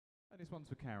This one's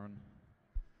for Karen,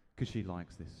 because she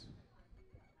likes this.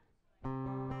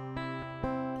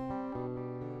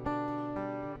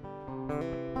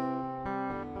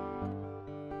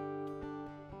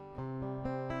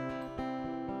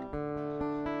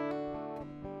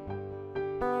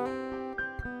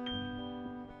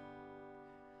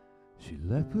 She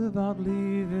left without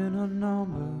leaving a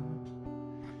number,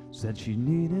 said she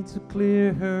needed to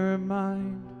clear her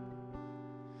mind.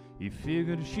 He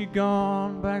figured she'd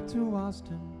gone back to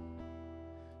Austin.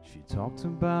 She talked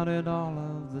about it all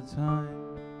of the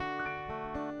time.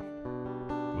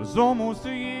 It was almost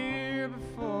a year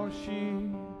before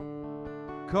she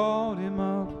called him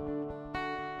up.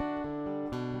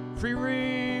 3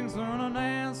 rings on an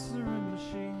answering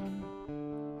machine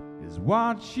is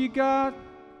what she got.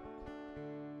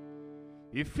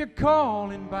 If you're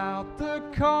calling about the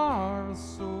car, I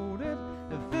sold it.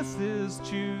 If this is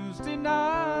Tuesday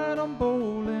night, I'm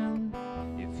bowling.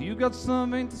 If you got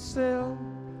something to sell,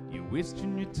 you're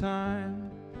wasting your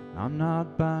time, I'm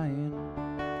not buying.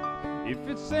 If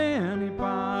it's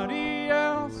anybody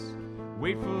else,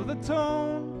 wait for the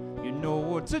tone, you know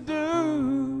what to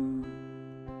do.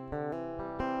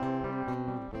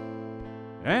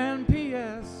 And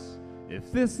P.S.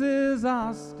 if this is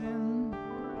Austin,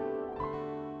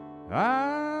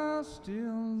 I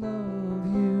still love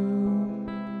you.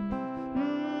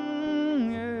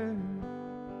 Yeah.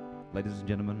 Ladies and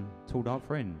gentlemen, Tall Dark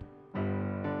Friend.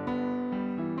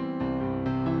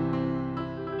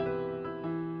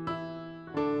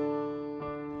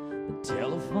 The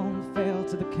telephone fell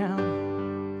to the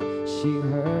counter. She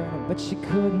heard, but she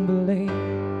couldn't believe.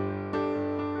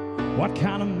 What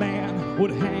kind of man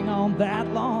would hang on that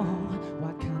long?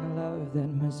 What kind of love that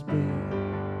must be?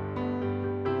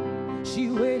 She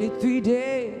waited 3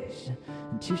 days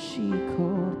until she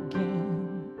called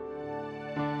again.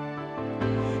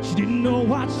 She didn't know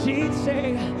what she'd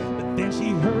say, but then she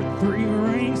heard 3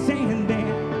 rings saying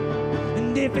Dan.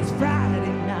 And if it's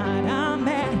Friday night, I'm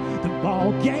at the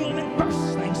ball game, and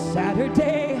first thing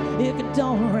Saturday, if it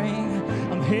don't rain,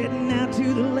 I'm heading out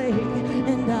to the lake,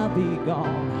 and I'll be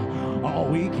gone all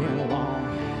weekend long.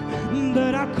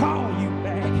 But I'll call you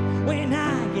back when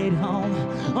I get home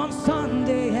on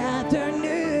Sunday afternoon.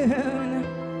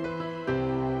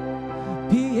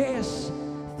 P.S.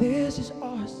 this is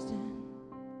Austin,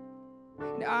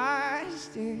 and I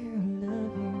still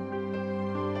love you,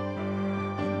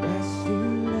 and I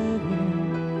still love you.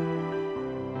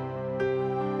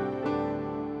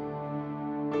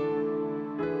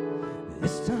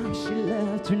 This time she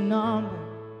left her number,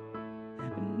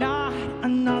 but not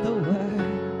another word.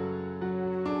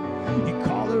 He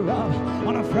called her up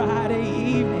on a Friday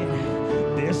evening.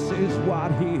 This is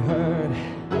what he heard.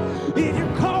 If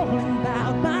you're calling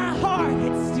about my heart,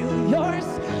 it's still yours.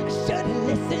 I should have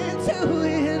listened to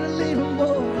it a little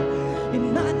more. It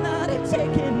might not have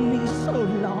taken me so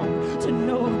long to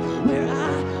know where I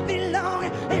belong.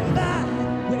 And by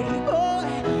the way, boy,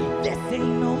 this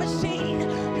ain't no machine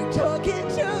you're talking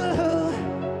to.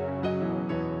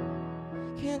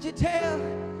 Can't you tell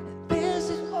that this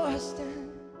is Austin?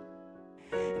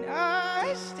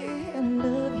 I still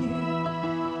love you,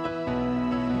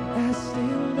 I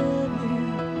still